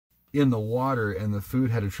in the water, and the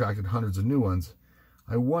food had attracted hundreds of new ones.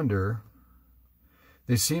 I wonder,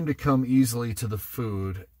 they seemed to come easily to the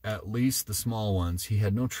food, at least the small ones. He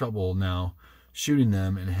had no trouble now shooting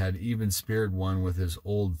them, and had even speared one with his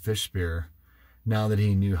old fish spear, now that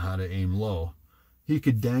he knew how to aim low. He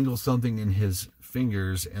could dangle something in his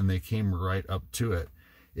fingers, and they came right up to it.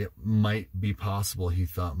 It might be possible, he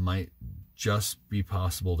thought, might just be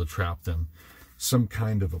possible to trap them. Some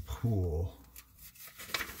kind of a pool.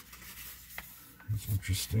 That's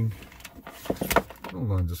interesting.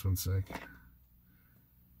 Hold on just one sec.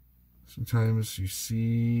 Sometimes you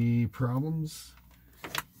see problems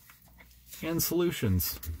and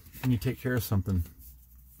solutions, and you take care of something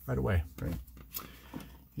right away, right?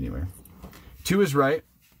 Anyway, to his right,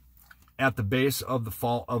 at the base of the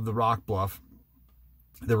fall of the rock bluff,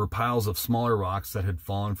 there were piles of smaller rocks that had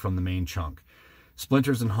fallen from the main chunk.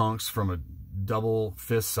 Splinters and hunks from a double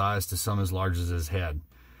fist size to some as large as his head.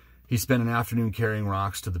 He spent an afternoon carrying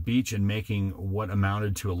rocks to the beach and making what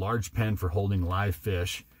amounted to a large pen for holding live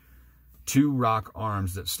fish. 2 rock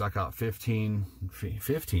arms that stuck out 15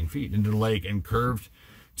 feet into the lake and curved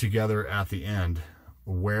together at the end.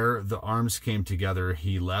 Where the arms came together,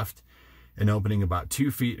 he left an opening about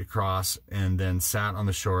 2 feet across and then sat on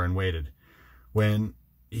the shore and waited. When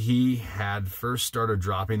he had first started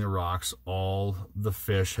dropping the rocks, all the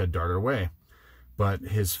fish had darted away. But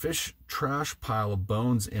his fish trash pile of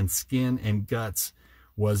bones and skin and guts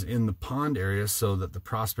was in the pond area, so that the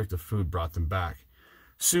prospect of food brought them back.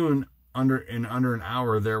 Soon, in under an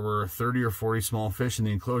hour, there were 30 or 40 small fish in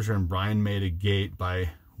the enclosure, and Brian made a gate by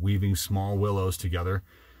weaving small willows together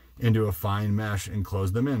into a fine mesh and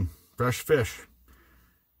closed them in. Fresh fish,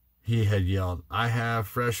 he had yelled. I have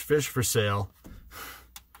fresh fish for sale.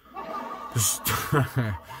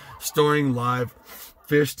 Storing live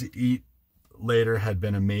fish to eat later had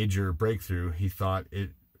been a major breakthrough. He thought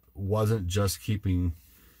it wasn't just keeping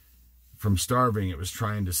from starving, it was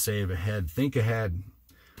trying to save ahead, think ahead.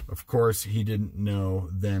 Of course, he didn't know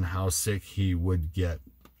then how sick he would get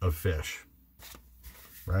of fish,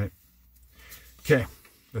 right? Okay,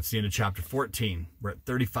 that's the end of chapter 14. We're at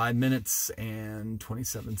 35 minutes and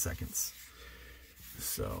 27 seconds.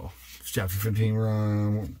 So, it's chapter 15, we're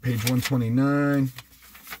on page 129.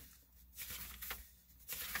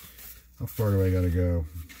 How far do I gotta go?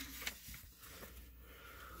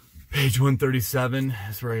 Page 137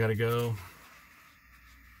 is where I gotta go.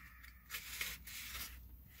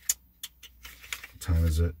 What time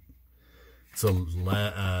is it? It's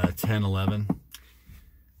 10:11. I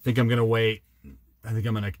think I'm gonna wait. I think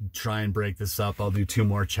I'm gonna try and break this up. I'll do 2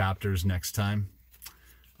 more chapters next time,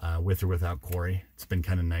 with or without Corey. It's been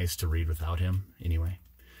kind of nice to read without him anyway.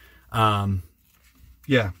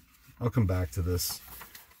 Yeah, I'll come back to this.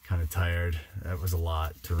 Kind of tired. That was a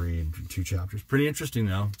lot to read, 2 chapters. Pretty interesting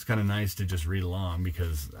though. It's kind of nice to just read along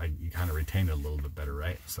because you kind of retain it a little bit better,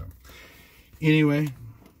 right? So anyway,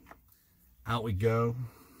 out we go.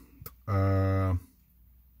 Little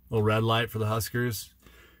red light for the Huskers.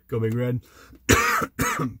 Go Big Red.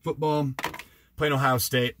 Football. Playing Ohio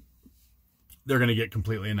State. They're going to get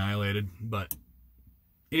completely annihilated. But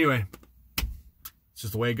anyway, it's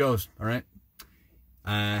just the way it goes. All right.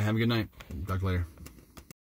 Have a good night. Talk later.